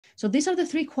So these are the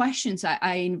three questions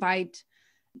I invite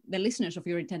the listeners of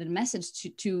your intended message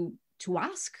to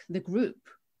ask the group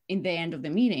in the end of the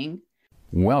meeting.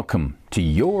 Welcome to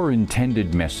Your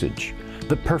Intended Message,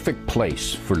 the perfect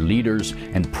place for leaders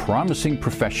and promising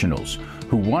professionals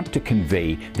who want to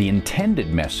convey the intended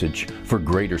message for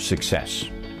greater success.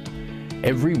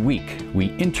 Every week, we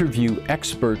interview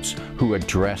experts who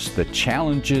address the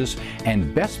challenges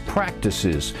and best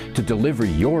practices to deliver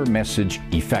your message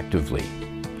effectively.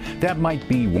 That might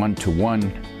be one-to-one,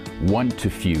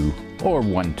 one-to-few, or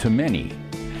one-to-many.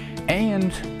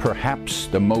 And perhaps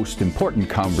the most important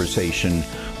conversation,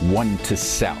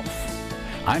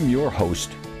 one-to-self. I'm your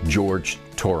host, George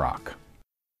Torok.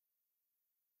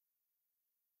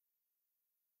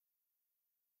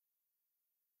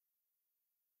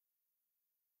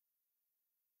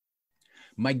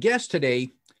 My guest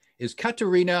today is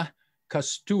Caterina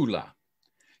Kostoula.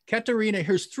 Caterina,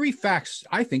 here's three facts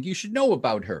I think you should know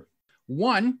about her.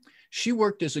 One, she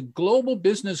worked as a global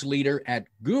business leader at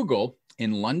Google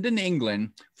in London,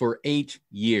 England for 8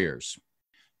 years.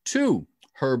 Two,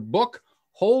 her book,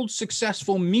 Hold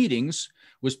Successful Meetings,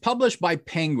 was published by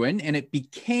Penguin, and it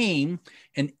became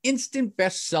an instant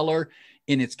bestseller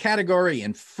in its category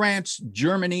in France,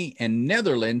 Germany, and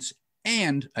Netherlands,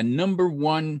 and a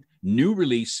 #1 new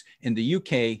release in the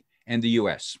UK and the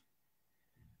US.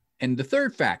 And the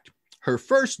third fact, her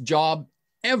first job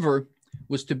ever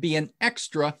was to be an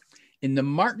extra in the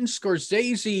Martin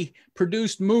Scorsese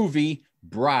produced movie,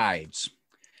 Brides.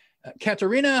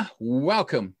 Caterina,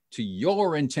 welcome to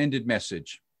Your Intended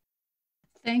Message.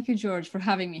 Thank you, George, for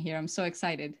having me here. I'm so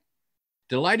excited.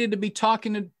 Delighted to be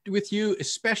talking with you,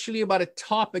 especially about a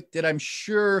topic that I'm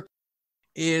sure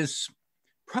is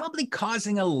probably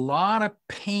causing a lot of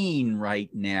pain right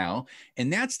now,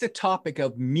 and that's the topic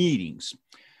of meetings.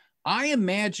 I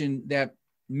imagine that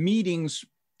meetings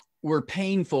were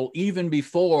painful even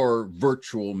before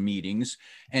virtual meetings,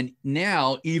 and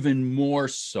now even more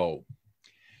so.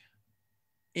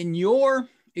 In your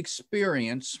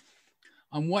experience,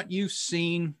 on what you've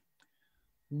seen,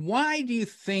 why do you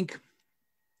think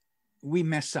we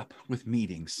mess up with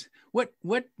meetings?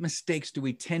 What mistakes do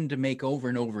we tend to make over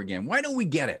and over again? Why don't we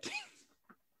get it?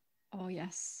 Oh,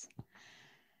 yes.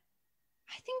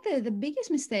 I think the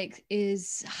biggest mistake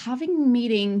is having a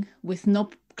meeting with no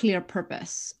clear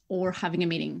purpose or having a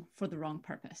meeting for the wrong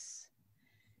purpose.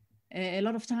 A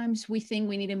lot of times we think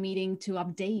we need a meeting to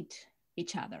update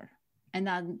each other, and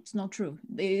that's not true.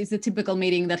 It's a typical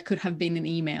meeting that could have been an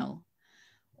email.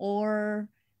 Or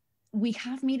we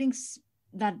have meetings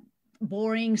that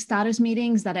boring status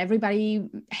meetings that everybody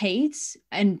hates.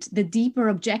 And the deeper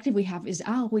objective we have is,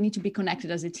 we need to be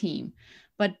connected as a team.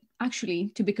 But actually,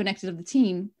 to be connected as a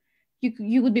team,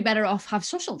 you would be better off have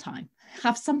social time,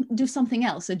 do something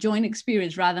else, a joint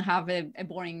experience, rather than have a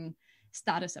boring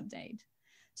status update.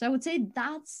 So I would say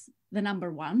that's the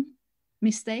 #1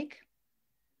 mistake.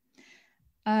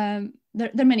 There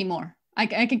are many more. I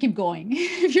can keep going.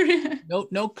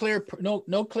 No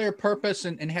clear purpose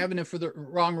and having it for the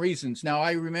wrong reasons. Now,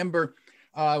 I remember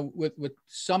with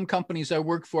some companies I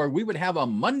worked for, we would have a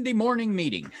Monday morning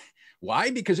meeting. Why?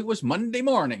 Because it was Monday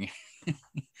morning.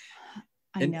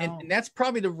 I know. And that's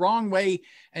probably the wrong way.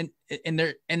 And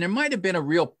there might have been a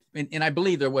real, and I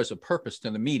believe there was a purpose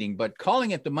to the meeting, but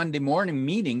calling it the Monday morning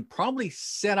meeting probably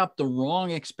set up the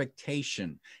wrong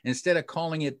expectation. Instead of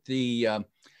calling it the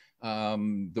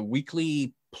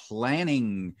weekly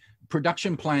planning,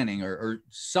 production planning, or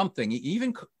something.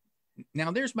 Even now,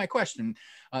 there's my question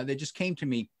that just came to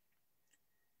me.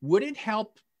 Would it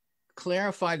help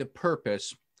clarify the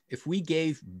purpose if we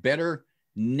gave better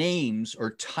names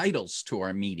or titles to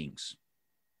our meetings?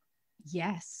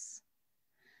 Yes.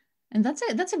 And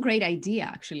that's a great idea,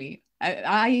 actually.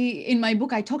 I in my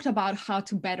book, I talked about how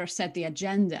to better set the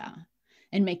agenda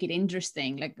and make it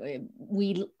interesting. Like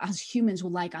we, as humans,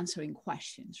 would like answering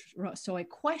questions. So a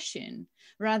question,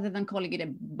 rather than calling it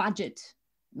a budget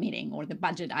meeting or the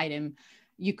budget item,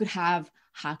 you could have,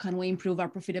 how can we improve our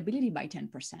profitability by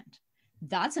 10%?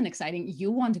 That's an exciting,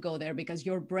 you want to go there because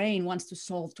your brain wants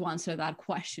to answer that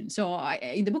question. So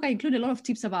in the book, I include a lot of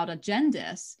tips about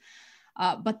agendas,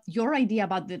 but your idea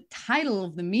about the title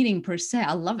of the meeting per se,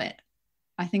 I love it.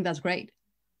 I think that's great.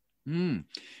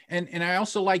 And I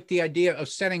also like the idea of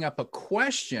setting up a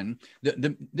question.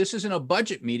 This isn't a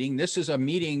budget meeting. This is a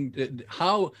meeting.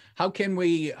 How can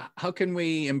we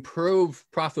improve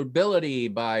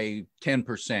profitability by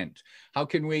 10%? How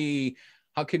can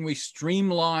we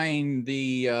streamline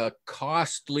the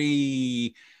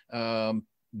costly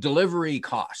delivery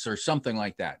costs or something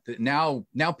like that? Now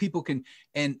people can.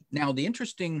 And now the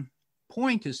interesting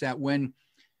point is that when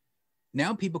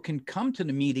now people can come to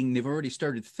the meeting. They've already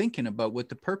started thinking about what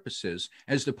the purpose is,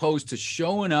 as opposed to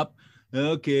showing up.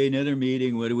 Okay, another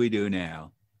meeting. What do we do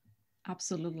now?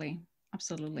 Absolutely.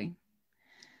 Absolutely.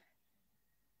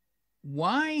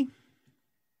 Why?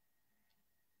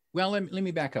 Well, let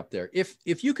me back up there.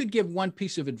 If you could give one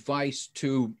piece of advice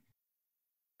to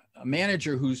a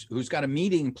manager who's got a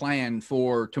meeting planned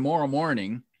for tomorrow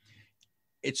morning,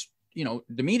 it's,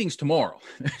 the meeting's tomorrow.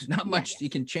 There's not much you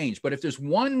can change. But if there's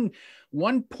one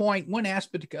point, one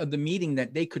aspect of the meeting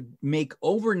that they could make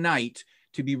overnight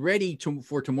to be ready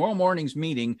for tomorrow morning's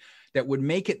meeting that would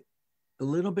make it a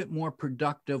little bit more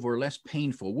productive or less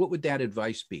painful, what would that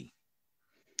advice be?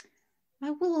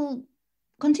 I will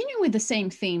continue with the same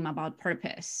theme about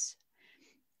purpose.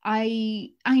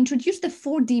 I introduced the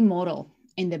 4D model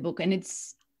in the book, and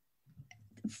it's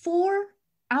 4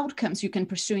 outcomes you can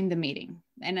pursue in the meeting.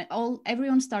 And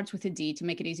everyone starts with a D to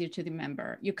make it easier to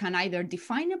remember. You can either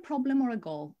define a problem or a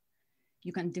goal.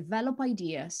 You can develop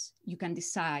ideas. You can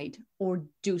decide or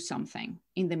do something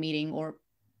in the meeting or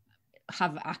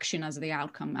have action as the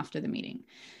outcome after the meeting.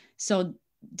 So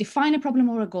define a problem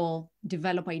or a goal,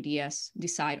 develop ideas,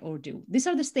 decide or do. These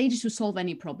are the stages to solve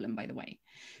any problem, by the way.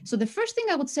 So the first thing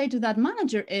I would say to that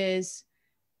manager is,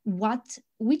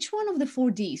 which one of the 4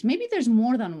 Ds, maybe there's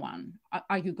more than one,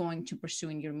 are you going to pursue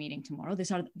in your meeting tomorrow?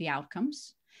 These are the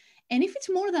outcomes. And if it's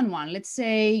more than one, let's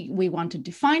say we want to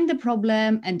define the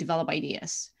problem and develop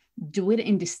ideas, do it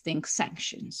in distinct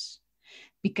sections,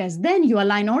 because then you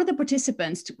align all the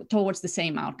participants towards the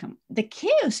same outcome. The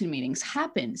chaos in meetings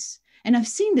happens. And I've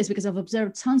seen this because I've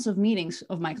observed tons of meetings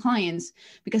of my clients,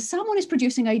 because someone is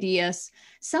producing ideas,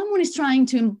 someone is trying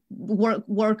to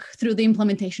work through the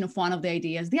implementation of one of the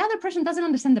ideas. The other person doesn't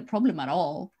understand the problem at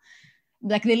all.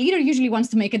 Like, the leader usually wants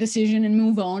to make a decision and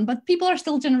move on, but people are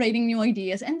still generating new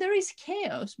ideas. And there is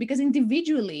chaos because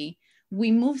individually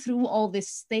we move through all these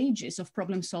stages of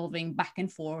problem solving back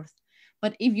and forth.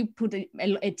 But if you put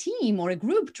a team or a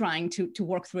group trying to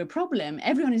work through a problem,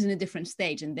 everyone is in a different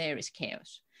stage and there is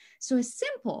chaos. So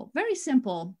a very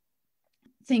simple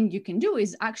thing you can do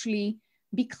is actually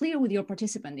be clear with your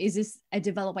participant. Is this a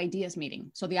develop ideas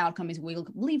meeting? So the outcome is, we'll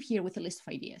leave here with a list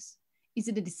of ideas. Is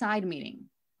it a decide meeting?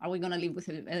 Are we going to leave with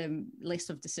a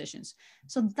list of decisions?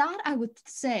 So that, I would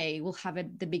say, will have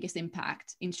the biggest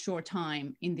impact in short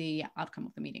time in the outcome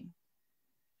of the meeting.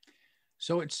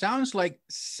 So it sounds like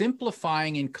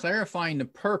simplifying and clarifying the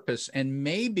purpose, and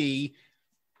maybe,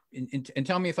 and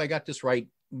tell me if I got this right,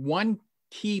 one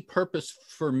key purpose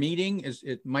for meeting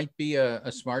it might be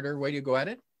a smarter way to go at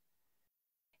it?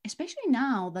 Especially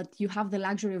now that you have the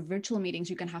luxury of virtual meetings,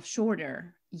 you can have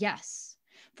shorter. Yes.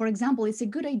 For example, it's a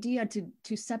good idea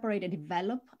to separate a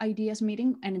develop ideas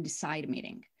meeting and a decide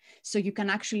meeting. So you can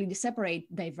actually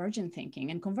separate divergent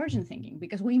thinking and convergent thinking,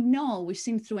 because we've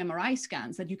seen through MRI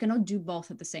scans that you cannot do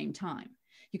both at the same time.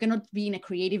 You cannot be in a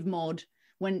creative mode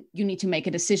when you need to make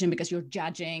a decision because you're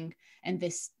judging, and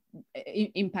this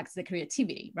impacts the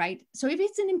creativity, right? So if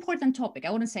it's an important topic, I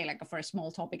wouldn't say like for a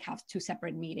small topic have 2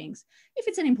 separate meetings. If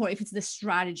it's the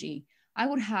strategy, I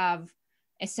would have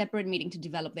a separate meeting to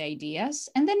develop the ideas,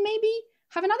 and then maybe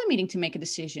have another meeting to make a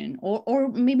decision, or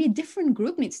maybe a different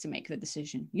group needs to make the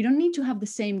decision. You don't need to have the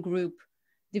same group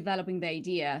developing the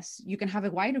ideas. You can have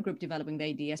a wider group developing the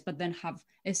ideas, but then have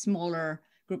a smaller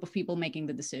group of people making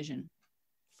the decision.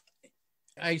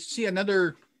 I see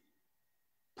another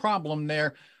problem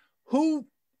there. How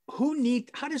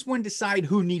does one decide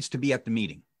who needs to be at the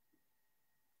meeting?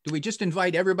 Do we just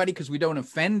invite everybody because we don't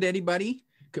offend anybody?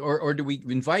 Or do we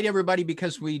invite everybody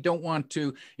because we don't want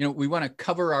to, we want to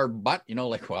cover our butt,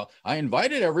 like, well, I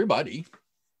invited everybody.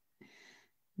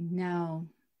 No.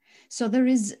 So there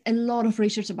is a lot of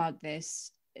research about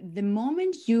this. The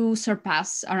moment you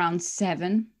surpass around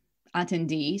 7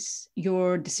 attendees,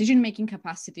 your decision-making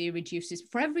capacity reduces.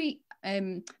 For every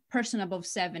person above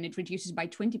 7, it reduces by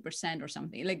 20% or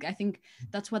something. Like, I think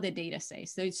that's what the data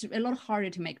says. So it's a lot harder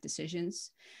to make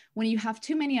decisions. When you have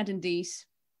too many attendees,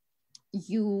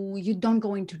 you don't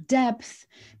go into depth.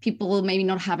 People will maybe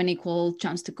not have an equal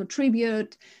chance to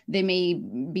contribute. They may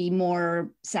be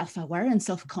more self-aware and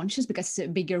self-conscious because it's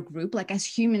a bigger group. Like, as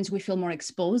humans, we feel more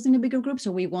exposed in a bigger group, so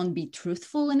we won't be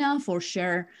truthful enough or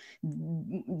share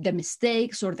the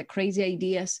mistakes or the crazy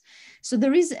ideas. So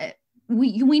there is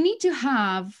we need to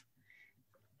have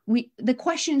the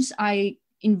questions I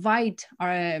invite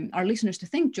our listeners to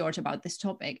think, George, about this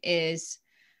topic is: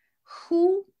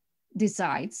 who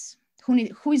decides?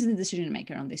 Who is the decision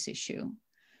maker on this issue?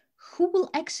 Who will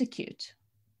execute?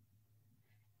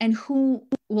 And who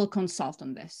will consult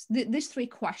on this? These 3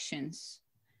 questions: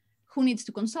 who needs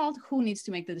to consult, who needs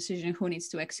to make the decision, who needs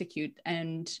to execute,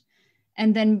 and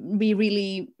and then be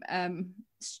really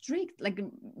strict, like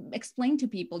explain to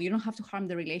people, you don't have to harm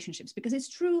the relationships, because it's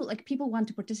true, like people want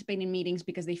to participate in meetings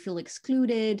because they feel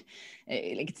excluded,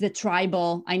 like it's the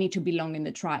tribal, I need to belong in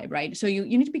the tribe, right? So you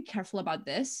need to be careful about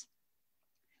this.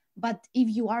 But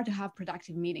if you are to have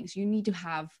productive meetings, you need to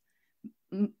have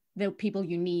the people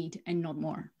you need and not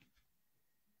more.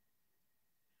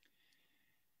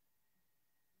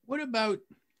 What about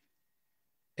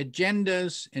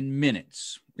agendas and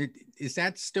minutes? Is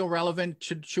that still relevant?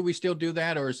 Should we still do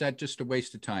that, or is that just a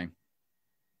waste of time?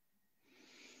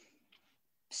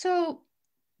 So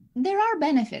there are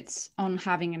benefits on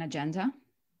having an agenda,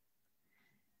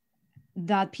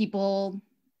 that people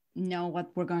know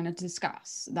what we're going to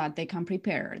discuss, that they can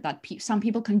prepare, that some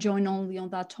people can join only on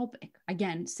that topic.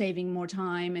 Again, saving more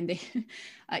time, and they,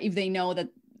 if they know that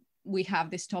we have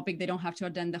this topic, they don't have to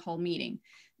attend the whole meeting.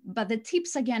 But the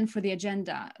tips, again, for the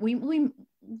agenda, we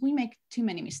make too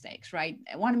many mistakes, right?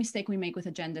 One mistake we make with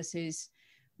agendas is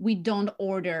we don't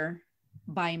order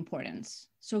by importance.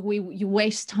 So you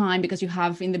waste time because you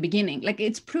have in the beginning, like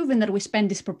it's proven that we spend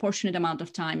disproportionate amount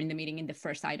of time in the meeting in the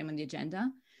first item on the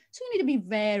agenda. So you need to be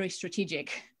very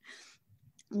strategic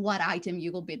what item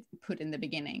you will be put in the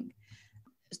beginning.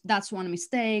 That's one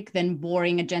mistake. Then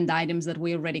boring agenda items that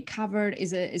we already covered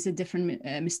is a different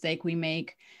mistake we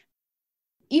make.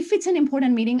 If it's an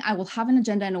important meeting, I will have an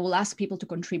agenda and I will ask people to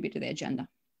contribute to the agenda.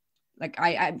 Like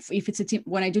if it's a team,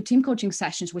 when I do team coaching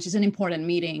sessions, which is an important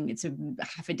meeting, it's a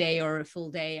half a day or a full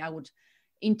day, I would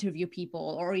interview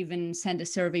people or even send a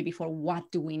survey before, what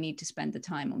do we need to spend the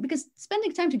time on? Because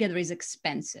spending time together is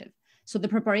expensive. So the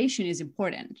preparation is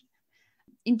important.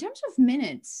 In terms of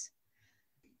minutes,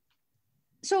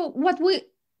 so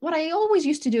what I always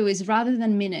used to do is, rather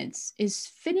than minutes, is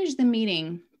finish the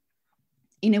meeting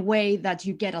in a way that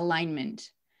you get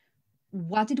alignment.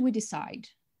 What did we decide?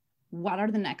 What are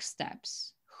the next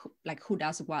steps? Like who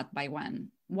does what by when?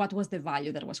 What was the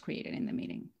value that was created in the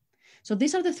meeting? So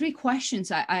these are the three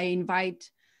questions I invite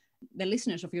the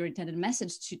listeners of your intended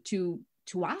message to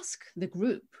ask the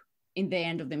group in the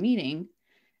end of the meeting.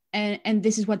 And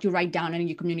this is what you write down and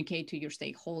you communicate to your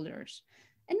stakeholders.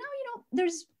 And now,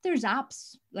 there's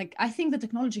apps. Like, I think the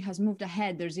technology has moved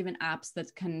ahead. There's even apps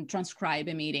that can transcribe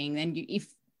a meeting. And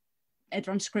if a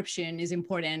transcription is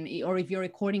important, or if you're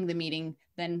recording the meeting,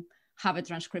 then have a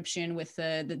transcription with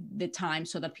the time,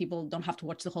 so that people don't have to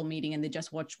watch the whole meeting and they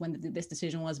just watch when this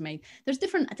decision was made. There's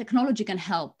different technology can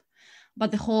help,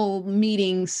 but the whole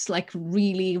meetings, like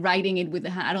really writing it with the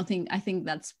hand, I think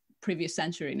that's previous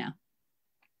century now.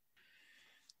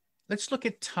 Let's look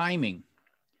at timing.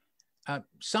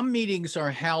 Some meetings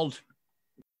are held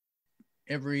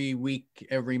every week,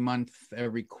 every month,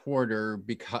 every quarter,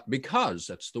 because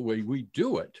that's the way we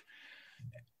do it.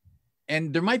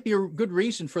 And there might be a good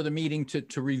reason for the meeting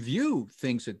to review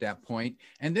things at that point.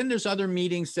 And then there's other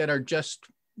meetings that are just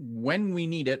when we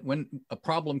need it, when a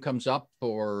problem comes up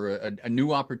or a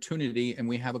new opportunity, and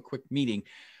we have a quick meeting.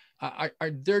 Are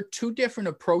there two different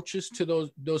approaches to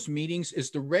those meetings?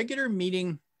 Is the regular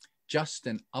meeting just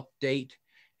an update,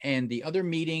 and the other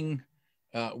meeting,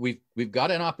 we've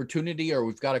got an opportunity or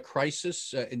we've got a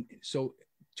crisis? And so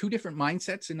two different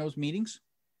mindsets in those meetings?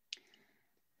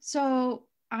 So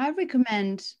I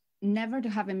recommend never to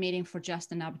have a meeting for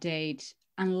just an update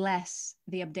unless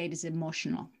the update is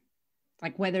emotional,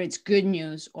 like whether it's good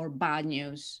news or bad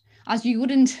news. As you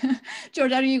wouldn't,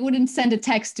 Georgia, you wouldn't send a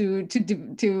text to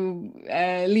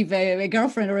leave a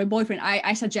girlfriend or a boyfriend.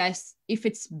 I suggest, if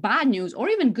it's bad news or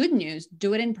even good news,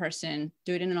 do it in person,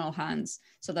 do it in all hands,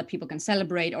 so that people can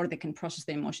celebrate or they can process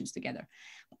the emotions together.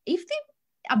 If the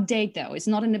update, though, is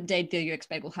not an update that you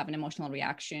expect will have an emotional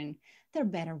reaction, there are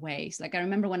better ways. Like, I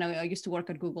remember when I used to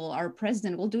work at Google, our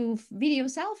president will do video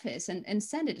selfies and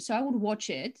send it. So I would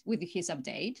watch it with his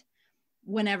update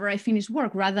whenever I finish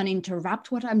work, rather than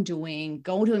interrupt what I'm doing,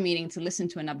 go to a meeting to listen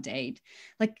to an update.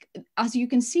 Like, as you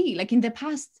can see, like in the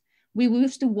past, we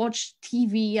used to watch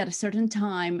TV at a certain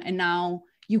time, and now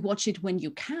you watch it when you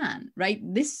can, right?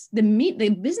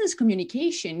 The business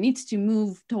communication needs to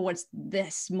move towards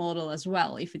this model as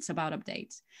well, if it's about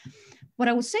updates. What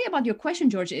I would say about your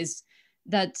question, George, is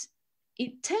that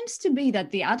it tends to be that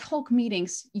the ad hoc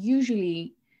meetings,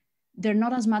 usually they're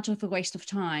not as much of a waste of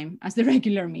time as the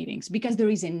regular meetings, because there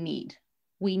is a need.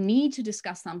 We need to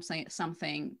discuss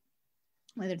something,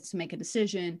 whether it's to make a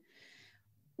decision.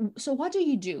 So what do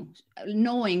you do,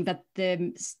 knowing that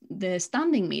the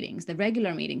standing meetings, the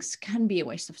regular meetings, can be a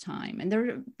waste of time? And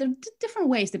there are different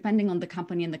ways depending on the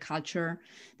company and the culture.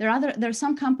 There are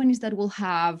some companies that will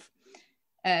have,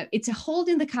 it's a hold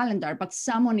in the calendar, but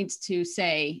someone needs to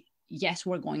say, yes,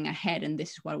 we're going ahead and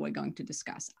this is what we're going to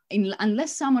discuss.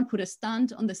 Unless someone put a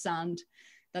stand on the sand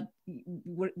that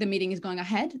the meeting is going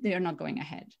ahead, they are not going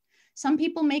ahead. Some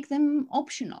people make them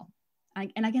optional.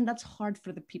 And again, that's hard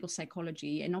for the people's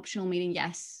psychology. An optional meeting,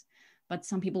 yes, but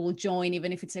some people will join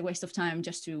even if it's a waste of time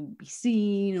just to be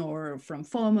seen or from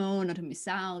FOMO, not to miss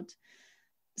out.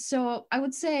 So I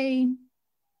would say,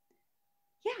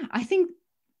 yeah, I think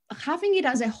having it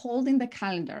as a hold in the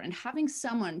calendar and having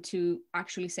someone to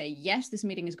actually say, yes, this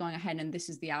meeting is going ahead and this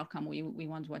is the outcome we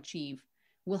want to achieve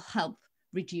will help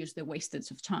reduce the wastage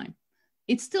of time.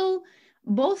 It's still,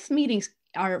 both meetings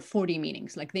are 4D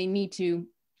meetings. Like they need to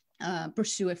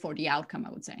pursue a 4D outcome,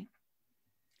 I would say.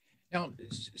 Now,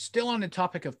 still on the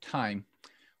topic of time,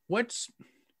 what's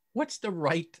the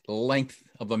right length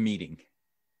of a meeting?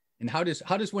 And how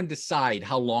does one decide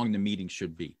how long the meeting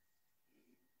should be?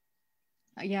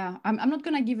 Yeah, I'm not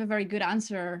going to give a very good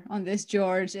answer on this,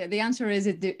 George. The answer is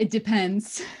it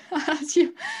depends, as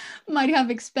you might have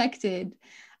expected.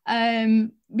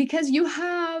 Because you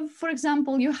have, for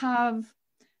example, you have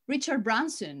Richard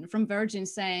Branson from Virgin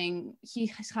saying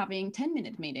he's having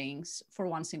 10-minute meetings for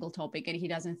one single topic, and he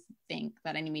doesn't think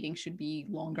that any meeting should be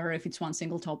longer if it's one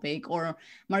single topic. Or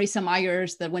Marissa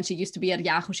Myers, that when she used to be at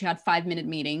Yahoo, she had 5-minute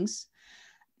meetings.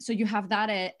 So you have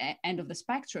that end of the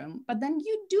spectrum. But then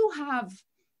you do have,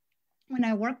 when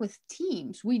I work with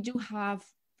teams, we do have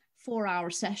 4-hour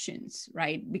sessions,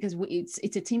 right? Because it's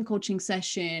a team coaching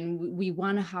session. We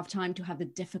want to have time to have the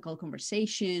difficult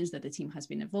conversations that the team has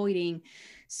been avoiding.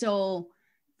 So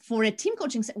for a team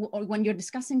coaching, or when you're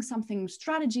discussing something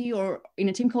strategy, or in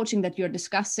a team coaching that you're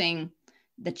discussing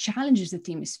the challenges the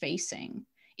team is facing,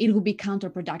 it would be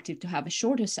counterproductive to have a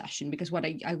shorter session, because what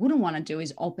I wouldn't want to do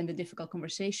is open the difficult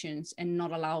conversations and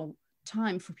not allow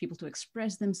time for people to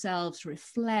express themselves,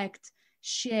 reflect,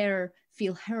 share,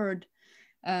 feel heard.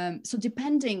 So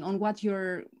depending on what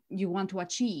you want to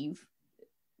achieve,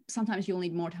 sometimes you'll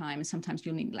need more time and sometimes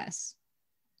you'll need less.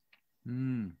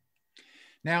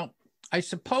 Now, I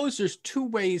suppose there's two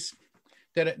ways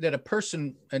that a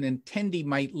person, an attendee,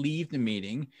 might leave the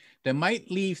meeting. They might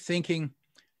leave thinking,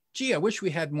 gee, I wish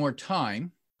we had more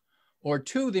time. Or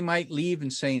two, they might leave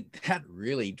and say, that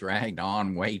really dragged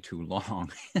on way too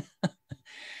long.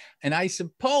 And I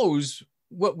suppose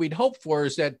what we'd hope for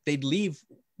is that they'd leave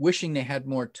wishing they had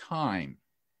more time.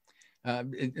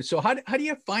 So how do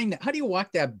you find that? How do you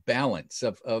walk that balance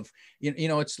of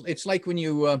it's like when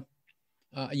you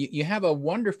have a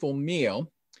wonderful meal,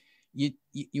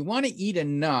 you want to eat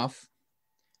enough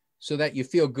so that you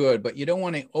feel good, but you don't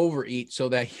want to overeat so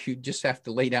that you just have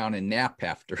to lay down and nap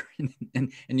after.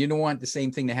 and you don't want the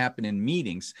same thing to happen in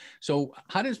meetings. So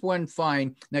how does one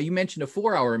find, now you mentioned a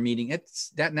 4-hour meeting.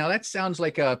 That sounds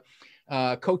like a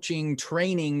coaching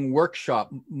training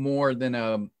workshop more than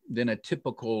a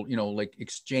typical, like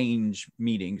exchange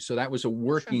meeting. So that was a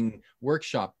working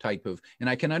workshop type of, and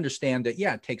I can understand that,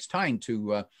 yeah, it takes time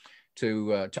to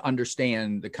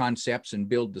understand the concepts and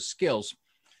build the skills.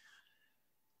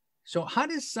 So how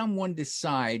does someone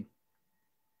decide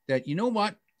that, you know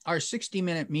what, our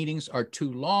 60-minute meetings are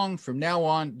too long. From now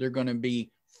on, they're going to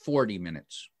be 40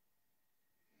 minutes?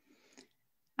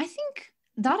 I think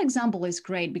that example is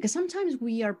great, because sometimes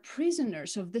we are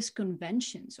prisoners of these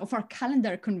conventions, of our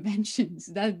calendar conventions,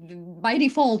 that by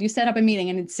default you set up a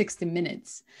meeting and it's 60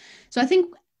 minutes. So I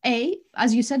think,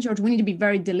 as you said, George, we need to be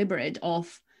very deliberate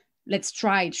of, let's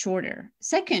try it shorter.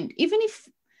 Second, even if,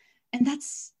 and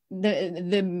that's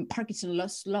the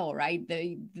Parkinson's law, right?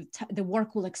 The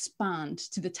work will expand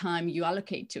to the time you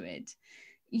allocate to it.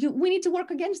 We need to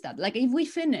work against that. Like if we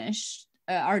finish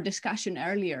our discussion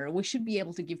earlier, we should be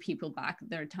able to give people back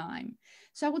their time.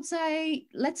 So I would say,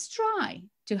 let's try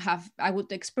to I would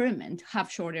experiment,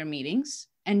 have shorter meetings,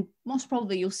 and most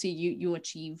probably you'll see you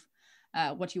achieve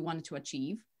what you wanted to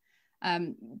achieve.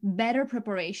 Better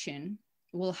preparation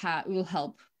will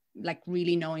help, like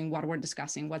really knowing what we're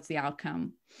discussing, what's the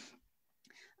outcome.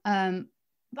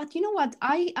 But you know what?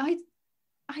 I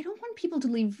don't want people to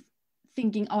leave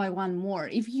thinking, oh, I want more.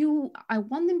 I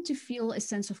want them to feel a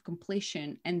sense of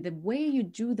completion. And the way you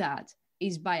do that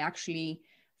is by actually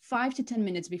 5 to 10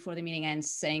 minutes before the meeting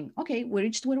ends saying, okay, we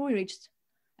reached where we reached.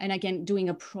 And again, doing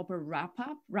a proper wrap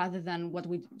up rather than what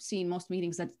we see in most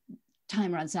meetings, that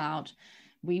time runs out.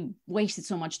 We wasted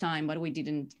so much time, but we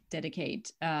didn't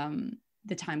dedicate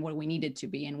the time where we needed to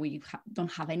be. And we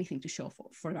don't have anything to show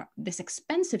for this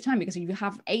expensive time, because if you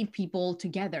have 8 people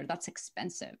together, that's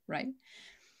expensive, right?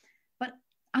 But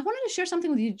I wanted to share something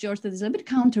with you, George, that is a bit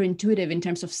counterintuitive in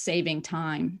terms of saving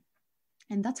time.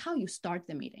 And that's how you start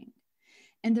the meeting.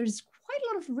 And there's quite a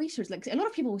lot of research. Like a lot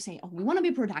of people will say, oh, we want to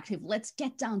be productive. Let's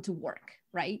get down to work,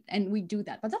 right? And we do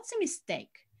that. But that's a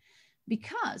mistake,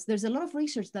 because there's a lot of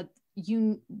research that if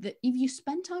you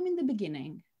spend time in the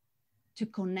beginning to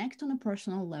connect on a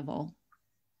personal level,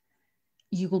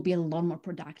 you will be a lot more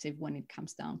productive when it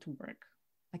comes down to work.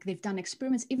 Like they've done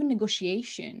experiments, even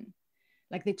negotiation.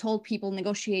 Like they told people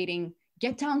negotiating,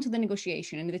 get down to the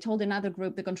negotiation. And they told another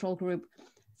group, the control group,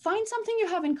 find something you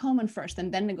have in common first and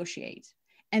then negotiate.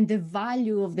 And the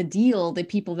value of the deal, the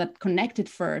people that connected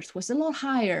first, was a lot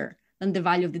higher than the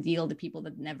value of the deal, the people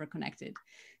that never connected.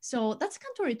 So that's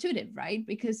counterintuitive, right?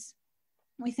 Because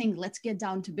we think, let's get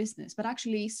down to business, but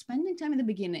actually spending time in the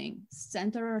beginning,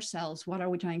 center ourselves, what are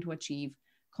we trying to achieve,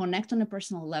 connect on a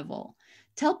personal level,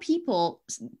 tell people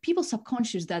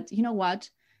subconscious that, you know what,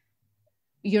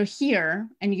 you're here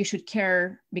and you should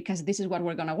care because this is what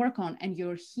we're going to work on, and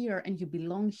you're here and you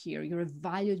belong here. You're a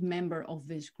valued member of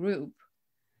this group.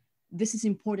 This is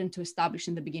important to establish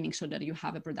in the beginning so that you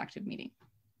have a productive meeting.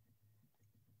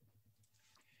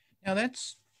 Now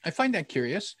I find that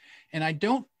curious, and I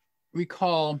don't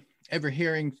recall ever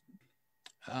hearing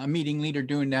a meeting leader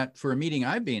doing that for a meeting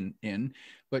I've been in,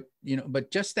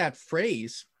 but just that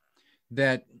phrase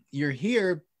that you're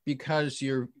here because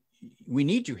we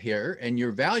need you here and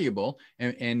you're valuable,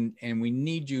 and we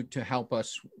need you to help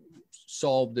us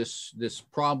solve this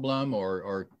problem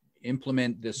or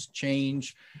implement this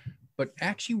change, but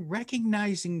actually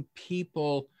recognizing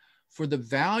people for the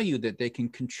value that they can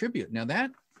contribute. Now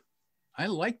that I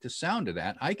like the sound of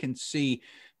that. I can see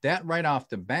that right off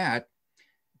the bat,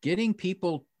 getting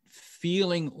people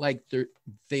feeling like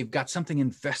they've got something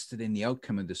invested in the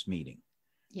outcome of this meeting.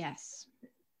 Yes.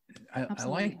 I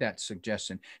like that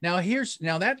suggestion. Now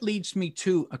that leads me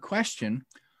to a question.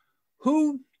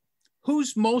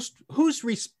 Who's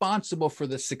responsible for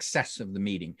the success of the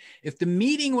meeting? If the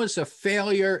meeting was a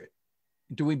failure,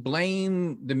 do we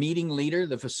blame the meeting leader,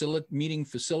 the meeting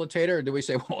facilitator, or do we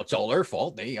say, well, it's all their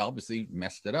fault, they obviously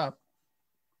messed it up?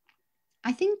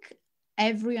 I think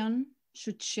everyone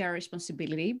should share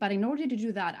responsibility, but in order to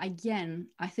do that, again,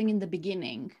 I think in the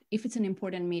beginning, if it's an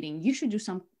important meeting, you should do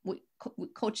some,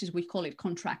 coaches, we call it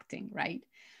contracting, right?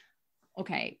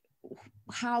 Okay,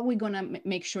 how are we going to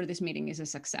make sure this meeting is a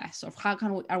success? Or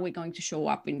are we going to show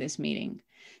up in this meeting?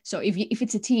 So if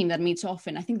it's a team that meets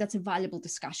often, I think that's a valuable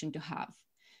discussion to have.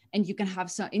 And you can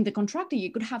have some, in the contracting,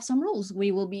 you could have some rules.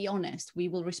 We will be honest. We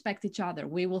will respect each other.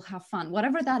 We will have fun.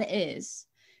 Whatever that is,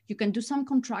 you can do some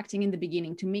contracting in the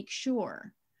beginning to make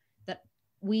sure that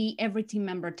every team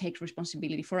member takes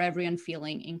responsibility for everyone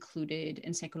feeling included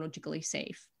and psychologically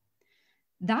safe.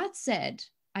 That said,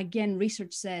 again,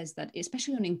 research says that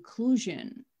especially on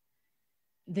inclusion,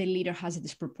 the leader has a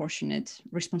disproportionate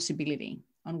responsibility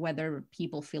on whether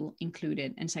people feel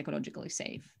included and psychologically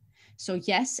safe. So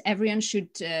yes, everyone should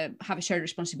have a shared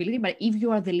responsibility, but if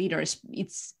you are the leader,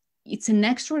 it's an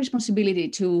extra responsibility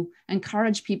to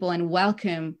encourage people and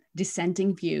welcome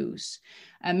dissenting views,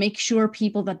 make sure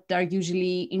people that are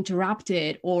usually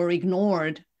interrupted or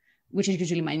ignored, which is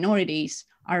usually minorities,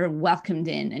 are welcomed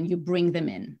in and you bring them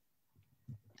in.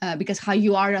 Because how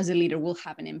you are as a leader will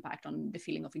have an impact on the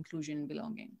feeling of inclusion and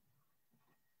belonging.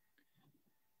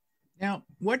 Now,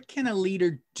 what can a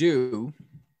leader do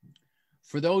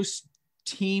for those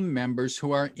team members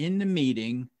who are in the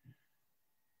meeting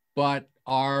but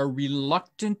are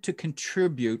reluctant to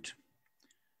contribute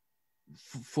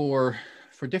for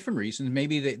different reasons?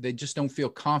 Maybe they just don't feel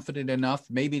confident enough.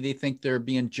 Maybe they think they're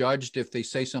being judged if they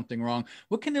say something wrong.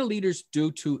 What can the leaders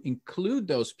do to include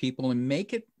those people and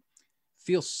make it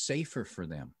feel safer for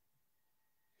them?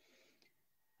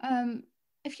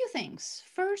 A few things.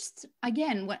 First,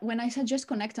 again, when I suggest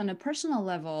connect on a personal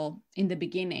level in the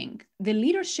beginning, the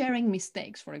leader sharing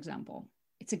mistakes, for example,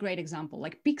 it's a great example.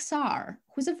 Like Pixar,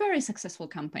 who's a very successful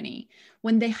company,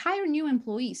 when they hire new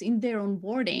employees in their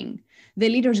onboarding, the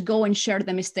leaders go and share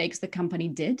the mistakes the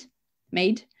company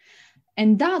made.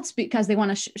 And that's because they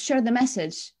want to share the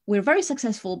message. We're very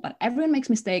successful, but everyone makes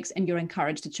mistakes and you're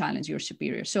encouraged to challenge your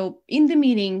superior. So in the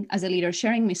meeting, as a leader,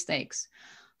 sharing mistakes,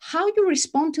 how you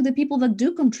respond to the people that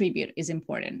do contribute is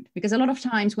important, because a lot of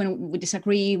times when we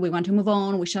disagree, we want to move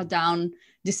on, we shut down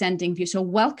dissenting views. So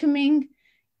welcoming,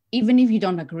 even if you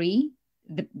don't agree,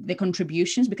 the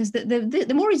contributions, because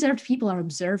the more reserved people are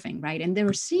observing, right? And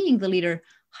they're seeing the leader,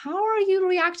 how are you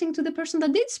reacting to the person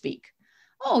that did speak?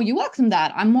 Oh, you welcome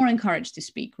that. I'm more encouraged to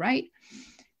speak, right?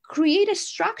 Create a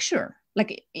structure.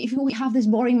 Like if we have these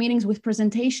boring meetings with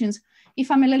presentations, if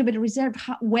I'm a little bit reserved,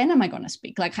 when am I going to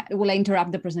speak? Like, will I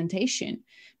interrupt the presentation?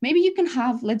 Maybe you can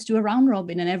let's do a round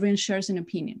robin and everyone shares an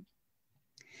opinion.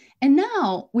 And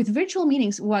now with virtual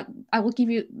meetings, what I will give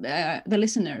you, the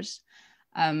listeners,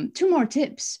 two more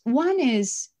tips. One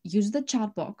is use the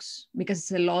chat box, because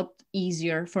it's a lot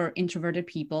easier for introverted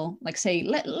people. Like say,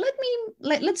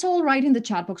 let's all write in the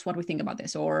chat box what we think about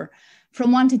this, or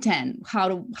from 1 to 10,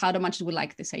 how much do we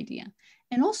like this idea?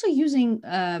 And also using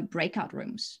breakout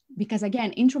rooms, because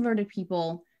again, introverted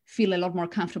people feel a lot more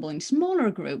comfortable in smaller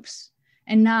groups.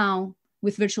 And now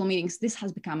with virtual meetings, this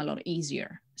has become a lot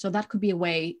easier. So that could be a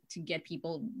way to get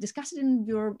people discuss it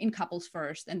in couples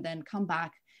first, and then come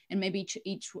back, and maybe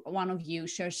each one of you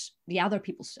shares the other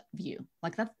people's view.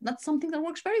 Like that's something that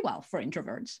works very well for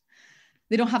introverts.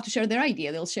 They don't have to share their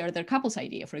idea. They'll share their couple's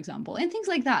idea, for example, and things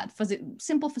like that.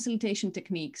 Simple facilitation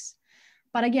techniques.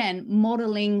 But again,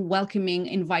 modeling, welcoming,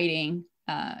 inviting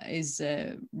is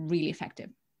really effective.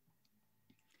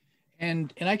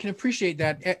 And I can appreciate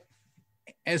that.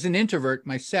 As an introvert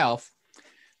myself,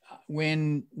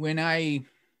 when I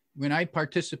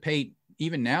participate,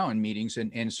 even now in meetings,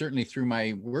 and certainly through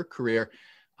my work career,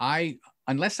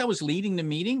 unless I was leading the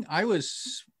meeting, I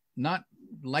was not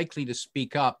likely to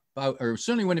speak up, or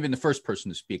certainly wouldn't have been the first person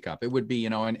to speak up. It would be,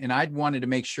 and I'd wanted to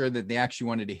make sure that they actually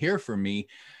wanted to hear from me.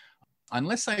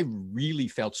 Unless I really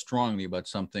felt strongly about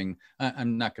something,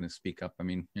 I'm not going to speak up. I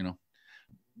mean,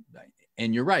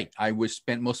 and you're right. I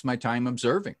spent most of my time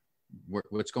observing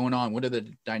what's going on. What are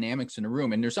the dynamics in the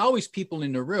room? And there's always people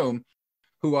in the room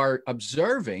who are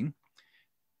observing.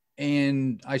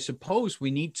 And I suppose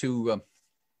we need to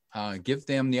give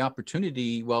them the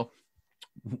opportunity. Well,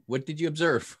 what did you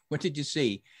observe? What did you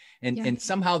see? And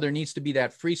somehow there needs to be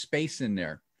that free space in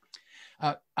there.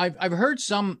 I've heard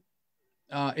some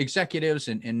executives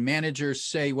and managers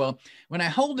say, well, when I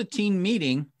hold a team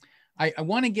meeting, I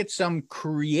want to get some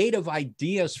creative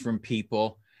ideas from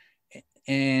people,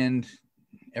 and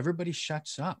everybody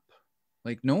shuts up.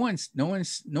 Like no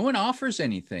one offers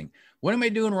anything. What am I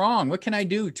doing wrong? What can I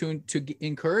do to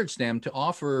encourage them to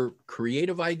offer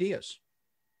creative ideas?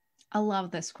 I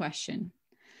love this question.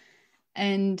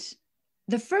 And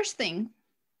the first thing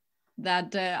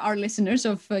that our listeners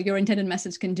of Your Intended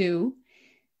Message can do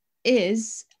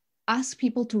is ask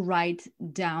people to write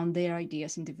down their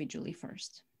ideas individually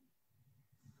first.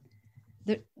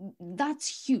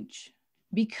 That's huge,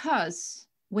 because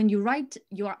when you write,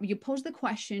 you pose the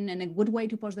question, and a good way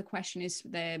to pose the question is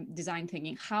the design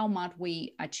thinking. How might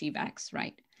we achieve X,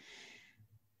 right?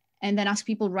 And then ask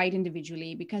people write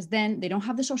individually, because then they don't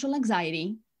have the social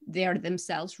anxiety. They are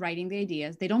themselves writing the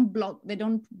ideas. They don't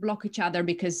block each other,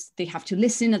 because they have to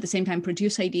listen at the same time,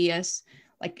 produce ideas.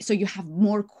 So you have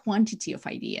more quantity of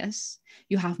ideas.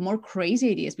 You have more crazy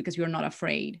ideas, because you're not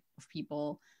afraid of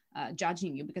people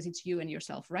judging you, because it's you and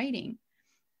yourself writing.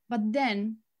 But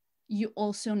then you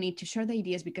also need to share the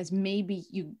ideas, because maybe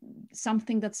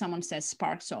something that someone says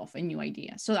sparks off a new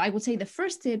idea. So I would say the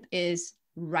first tip is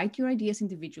write your ideas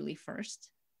individually first.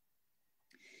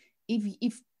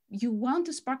 If you want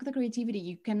to spark the creativity,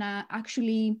 you can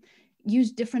actually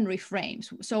use different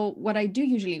reframes. So what I do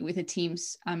usually with the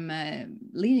teams I'm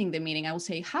leading the meeting, I will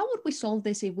say, how would we solve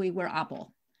this if we were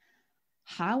Apple?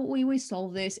 How would we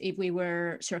solve this if we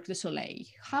were Cirque du Soleil?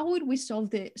 How would we solve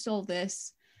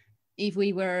this if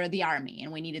we were the army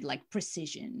and we needed like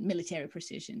precision, military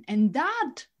precision? And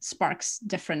that sparks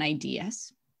different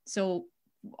ideas. So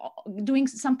doing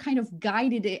some kind of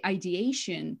guided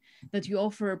ideation that you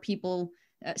offer people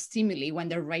stimuli when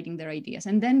they're writing their ideas.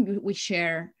 And then we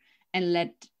share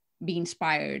and be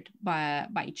inspired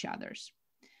by each other's.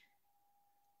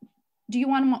 Do you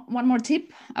want one more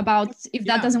tip about if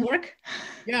that doesn't work?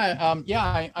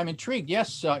 I'm intrigued.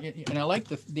 Yes, and I like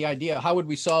the idea. How would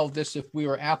we solve this if we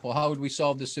were Apple? How would we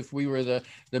solve this if we were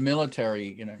the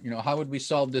military? How would we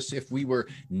solve this if we were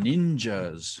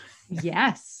ninjas?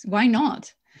 Yes, why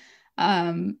not?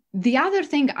 The other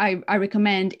thing I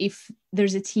recommend, if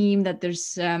there's a team that there's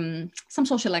some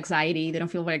social anxiety, they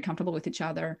don't feel very comfortable with each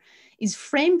other, is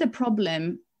frame the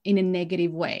problem in a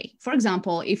negative way. For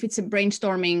example, if it's a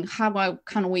brainstorming, how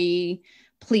can we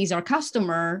please our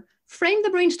customer? Frame the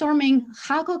brainstorming,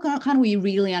 how can we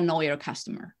really annoy our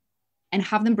customer? And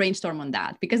have them brainstorm on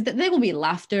that, because there will be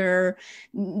laughter.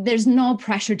 There's no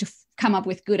pressure to come up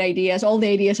with good ideas. All the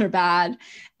ideas are bad.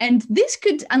 And this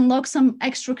could unlock some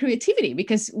extra creativity,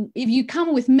 because if you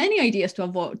come with many ideas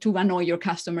to annoy your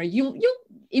customer, if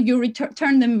you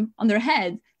turn them on their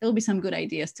head, there'll be some good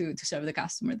ideas to serve the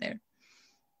customer there.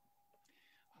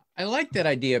 I like that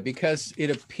idea, because I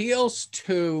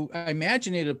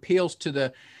imagine it appeals to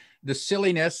the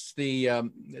silliness,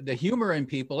 the humor in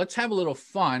people. Let's have a little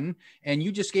fun. And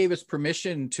you just gave us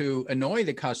permission to annoy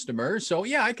the customer. So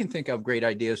yeah, I can think of great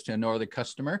ideas to annoy the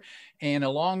customer. And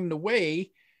along the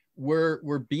way,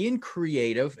 we're being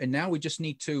creative, and now we just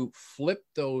need to flip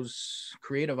those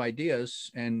creative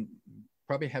ideas and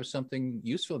probably have something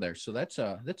useful there. So that's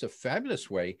a fabulous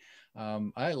way.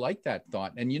 I like that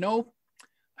thought. And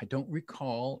I don't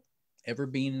recall ever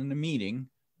being in a meeting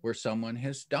where someone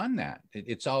has done that.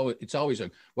 It's always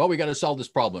a, well, we got to solve this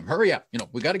problem. Hurry up.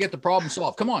 We got to get the problem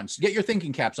solved. Come on, get your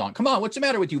thinking caps on. Come on, what's the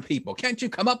matter with you people? Can't you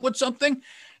come up with something?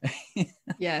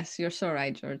 Yes, you're so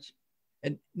right, George.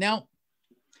 And now,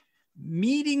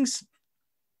 meetings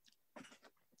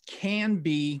can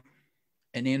be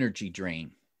an energy drain.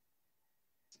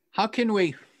 How can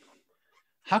we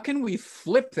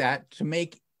flip that to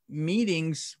make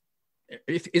meetings,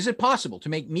 is it possible to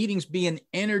make meetings be an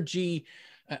energy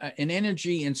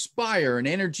inspire, an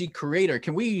energy creator?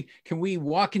 Can we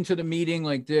walk into the meeting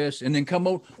like this and then come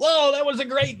out, whoa, that was a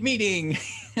great meeting?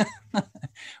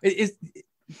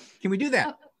 Can we do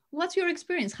that? What's your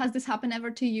experience? Has this happened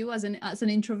ever to you as an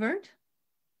introvert?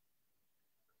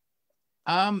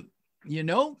 I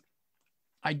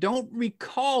don't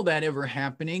recall that ever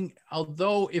happening.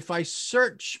 Although if I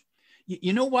search,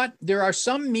 you know what? There are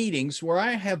some meetings where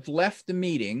I have left the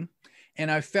meeting and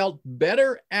I felt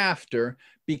better after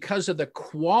because of the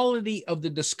quality of the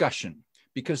discussion,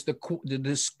 because the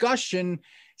discussion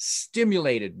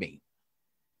stimulated me.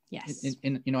 Yes.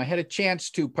 And I had a chance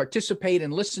to participate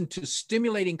and listen to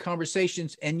stimulating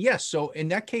conversations. And yes, so in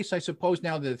that case, I suppose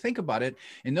now that I think about it,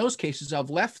 in those cases, I've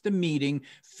left the meeting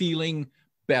feeling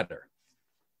better.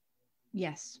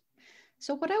 Yes.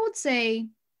 So what I would say,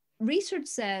 research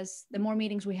says the more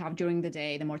meetings we have during the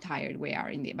day, the more tired we are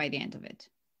by the end of it.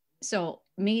 So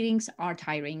meetings are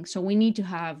tiring. So we need to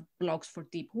have blocks for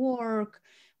deep work.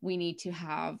 We need to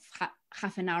have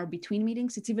half an hour between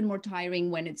meetings. It's even more tiring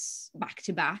when it's back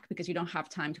to back because you don't have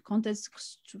time to context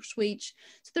switch.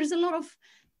 So there's a lot of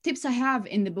tips I have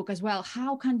in the book as well.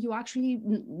 How can you actually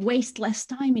waste less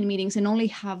time in meetings and only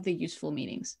have the useful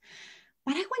meetings?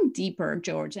 But I went deeper,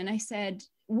 George, and I said,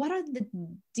 what are the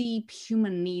deep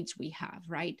human needs we have,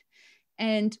 right?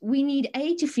 And we need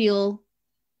A, to feel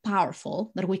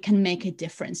powerful, that we can make a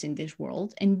difference in this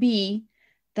world, and B,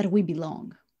 that we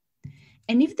belong.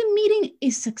 And if the meeting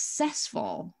is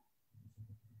successful,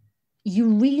 you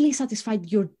really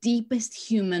satisfied your deepest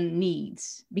human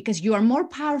needs because you are more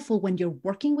powerful when you're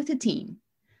working with a team.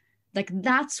 Like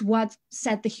that's what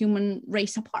set the human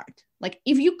race apart. Like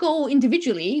if you go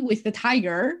individually with the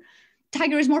tiger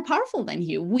is more powerful than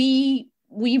you. We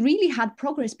really had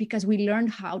progress because we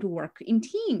learned how to work in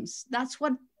teams. That's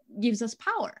what gives us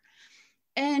power.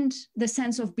 And the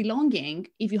sense of belonging,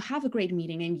 if you have a great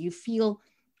meeting and you feel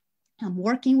I'm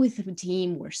working with a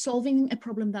team, we're solving a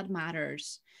problem that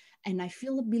matters, and I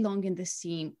feel belong in this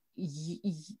team,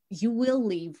 you will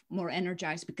leave more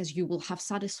energized because you will have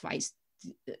satisfied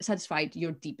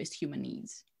your deepest human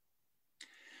needs.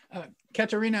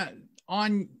 Caterina,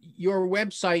 on your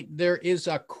website, there is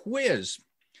a quiz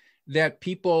that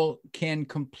people can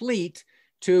complete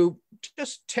to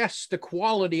just test the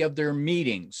quality of their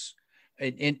meetings.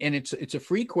 And it's a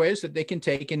free quiz that they can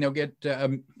take, and they'll get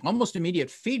almost immediate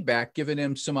feedback, giving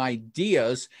them some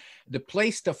ideas. The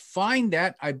place to find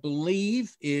that, I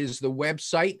believe, is the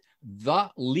website,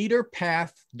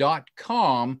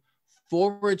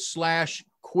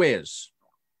 theleaderpath.com/quiz.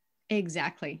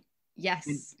 Exactly.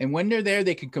 Yes. And when they're there,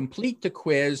 they can complete the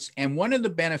quiz. And one of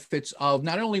the benefits of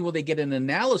not only will they get an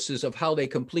analysis of how they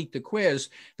complete the quiz,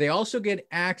 they also get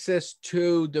access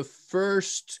to the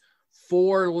first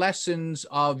 4 lessons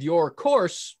of your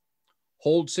course,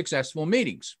 Hold Successful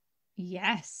Meetings.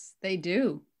 Yes, they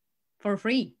do, for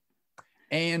free.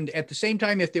 And at the same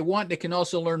time, if they want, they can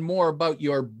also learn more about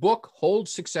your book, Hold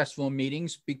Successful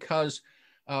Meetings, because,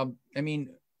 I don't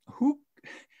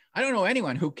know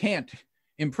anyone who can't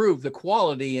improve the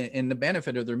quality and the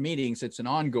benefit of their meetings. It's an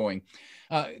ongoing.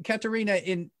 Caterina,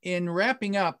 in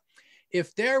wrapping up,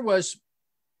 if there was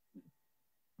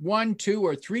 1, 2,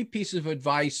 or 3 pieces of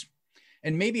advice,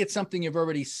 and maybe it's something you've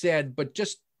already said, but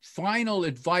just final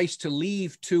advice to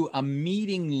leave to a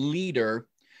meeting leader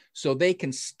so they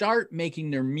can start making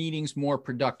their meetings more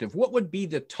productive, what would be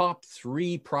the top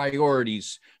 3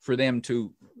 priorities for them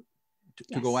to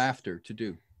go after, to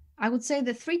do? I would say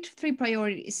the three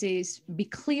priorities is be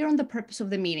clear on the purpose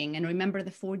of the meeting and remember the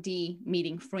 4D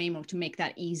meeting framework to make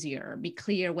that easier. Be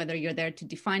clear whether you're there to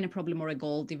define a problem or a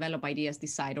goal, develop ideas,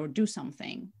 decide, or do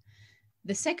something.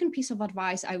 The second piece of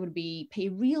advice I would be pay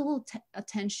real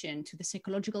attention to the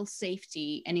psychological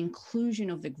safety and inclusion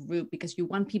of the group because you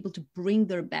want people to bring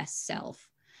their best self.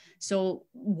 So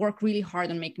work really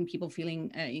hard on making people feeling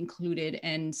included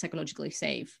and psychologically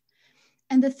safe.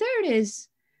 And the third is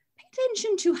pay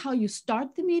attention to how you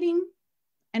start the meeting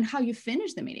and how you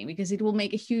finish the meeting, because it will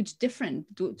make a huge difference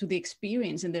to the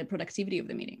experience and the productivity of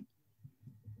the meeting.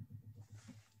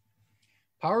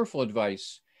 Powerful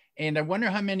advice. And I wonder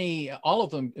how many, all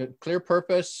of them, clear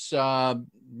purpose,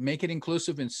 make it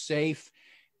inclusive and safe,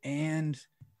 and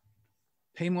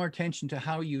pay more attention to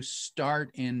how you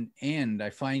start and end.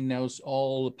 I find those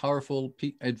all powerful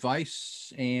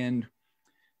advice, and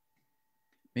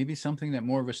maybe something that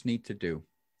more of us need to do.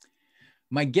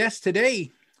 My guest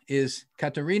today is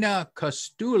Caterina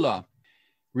Kostoula,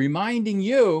 reminding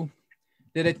you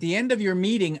that at the end of your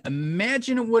meeting,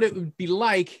 imagine what it would be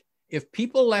like if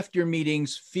people left your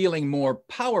meetings feeling more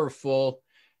powerful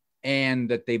and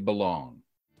that they belong.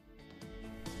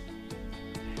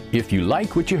 If you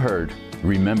like what you heard,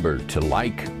 remember to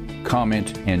like,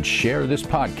 comment, and share this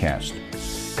podcast.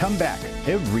 Come back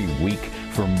every week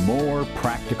for more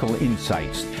practical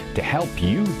insights to help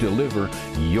you deliver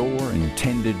your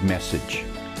intended message.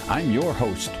 I'm your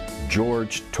host,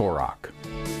 George Torok.